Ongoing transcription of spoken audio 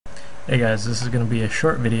Hey guys, this is going to be a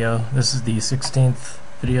short video. This is the 16th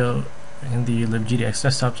video in the LibGDX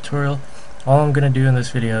desktop tutorial. All I'm going to do in this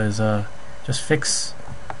video is just fix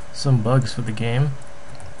some bugs for the game.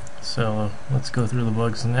 So let's go through the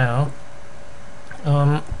bugs now.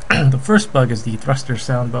 The first bug is the thruster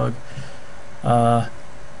sound bug.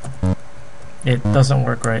 It doesn't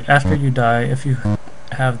work right. After you die, if you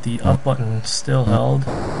have the up button still held,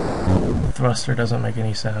 the thruster doesn't make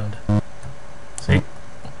any sound. See?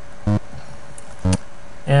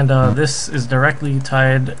 And this is directly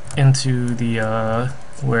tied into the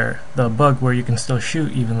bug where you can still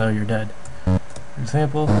shoot even though you're dead. For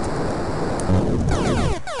example,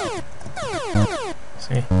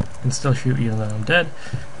 see, I can still shoot even though I'm dead.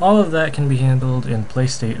 All of that can be handled in play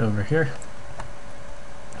state over here.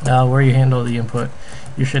 Where you handle the input,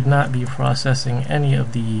 you should not be processing any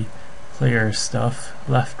of the player stuff,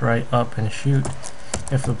 left, right, up, and shoot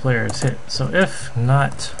if the player is hit. So if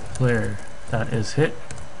not player that is hit,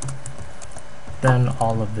 then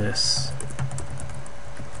all of this,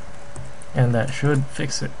 and that should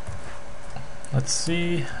fix it. Let's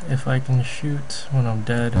see if I can shoot when I'm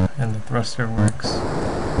dead and the thruster works.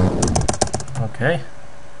 Okay,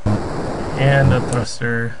 and the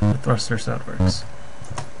thruster sound works.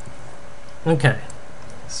 Okay,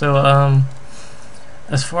 so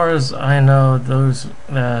as far as I know, those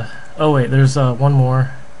oh wait, there's one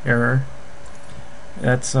more error.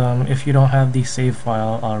 That's if you don't have the save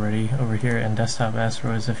file already over here in desktop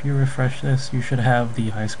Asteroids. If you refresh this, you should have the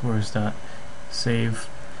highscores.save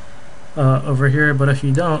over here, but if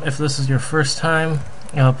you don't, if this is your first time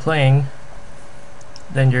playing,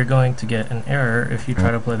 then you're going to get an error if you try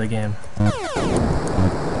to play the game.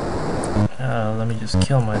 Let me just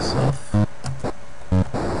kill myself.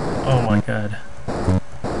 Oh my god.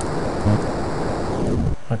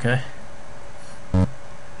 Okay.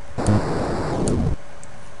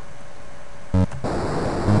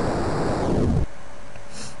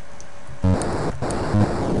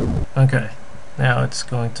 Okay, now it's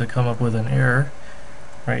going to come up with an error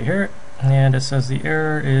right here, and it says the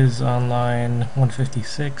error is on line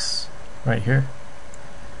 156 right here.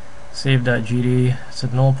 Save.gd, it's a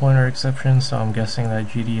null pointer exception, so I'm guessing that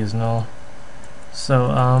GD is null. So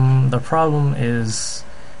the problem is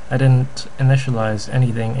I didn't initialize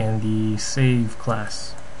anything in the save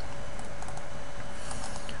class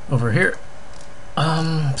over here.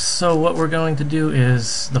 So what we're going to do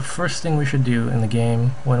is, the first thing we should do in the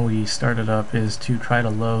game when we start it up is to try to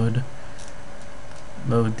load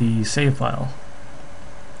the save file.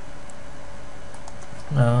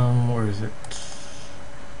 Where is it?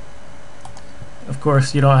 Of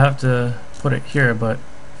course, you don't have to put it here, but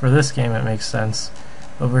for this game it makes sense.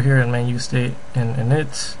 Over here in menu state and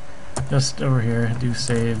init, just over here, do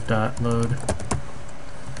save.load.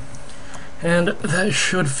 And that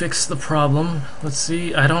should fix the problem. Let's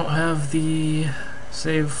see, I don't have the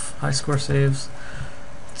save, high score saves.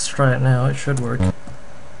 Let's try it now, it should work.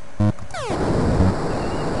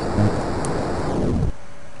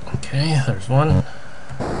 Okay, there's one.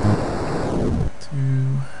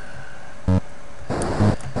 Two.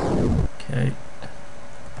 Okay.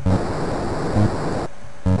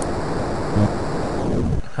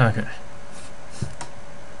 Okay.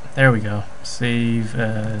 There we go. Save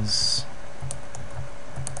as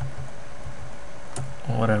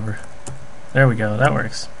whatever. There we go, that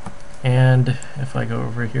works. And if I go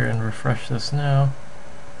over here and refresh this now,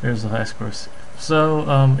 there's the high score save.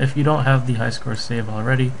 So if you don't have the high score save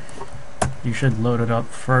already, you should load it up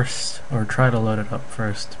first, or try to load it up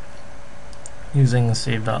first, using the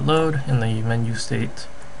save.load in the menu state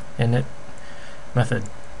init method.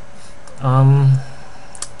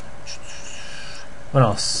 What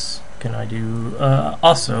else can I do?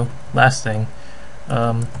 Also, last thing,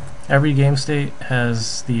 every game state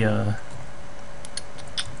has the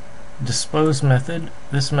Dispose method.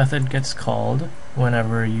 This method gets called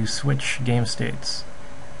whenever you switch game states.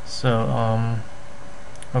 So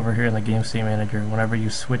over here in the game state manager, whenever you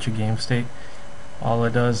switch a game state, all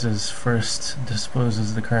it does is first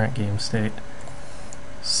disposes the current game state.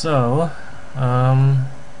 So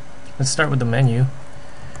let's start with the menu.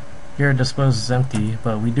 Here dispose is empty,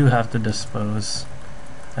 but we do have to dispose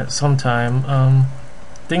at some time.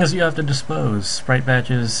 Things you have to dispose: sprite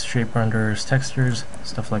batches, shape renders, textures,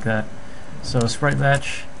 stuff like that. So sprite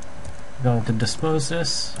batch, we're going to dispose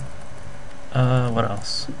this. What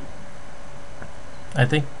else? I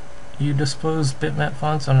think you dispose bitmap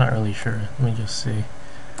fonts, I'm not really sure. Let me just see.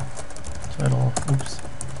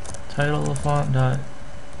 Title font dot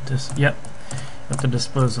yep. You have to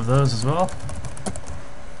dispose of those as well.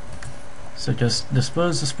 So just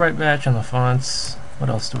dispose the sprite batch and the fonts. What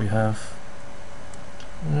else do we have?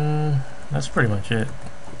 that's pretty much it.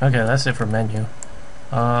 Okay, that's it for menu.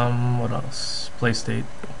 What else? Play state.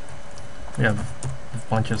 We have a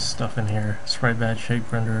bunch of stuff in here. Sprite batch, shape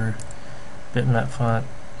renderer, bitmap font.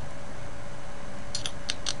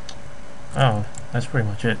 Oh, that's pretty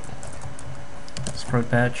much it. Sprite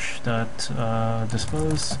batch dot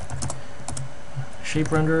dispose. Shape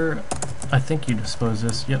renderer, I think you dispose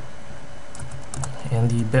this. Yep. And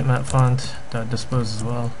the bitmap font dot dispose as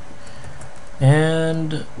well.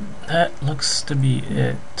 And that looks to be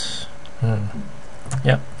it.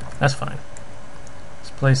 Yep, that's fine.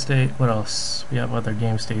 It's play state. What else? We have other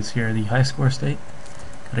game states here. The high score state.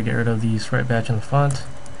 Gotta get rid of the sprite batch and the font.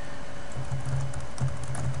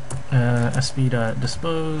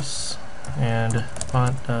 sv.dispose and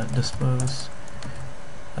font.dispose.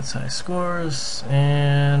 That's high scores.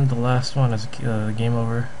 And the last one is game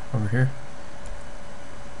over here.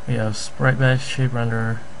 We have sprite batch, shape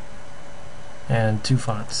renderer, and 2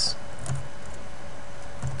 fonts.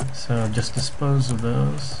 So just dispose of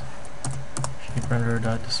those. Shape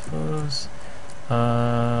renderer.dispose,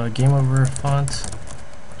 game over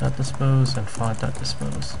font.dispose, and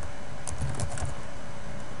font.dispose.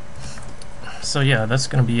 So yeah, that's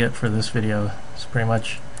gonna be it for this video. It's pretty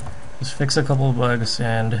much just fix a couple of bugs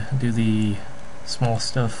and do the small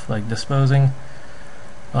stuff like disposing.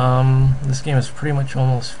 This game is pretty much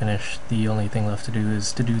almost finished. The only thing left to do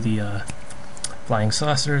is to do the flying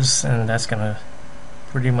saucers, and that's gonna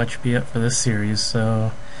pretty much be it for this series.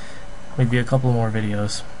 So maybe a couple more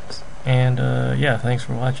videos. And yeah, thanks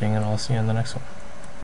for watching, and I'll see you in the next one.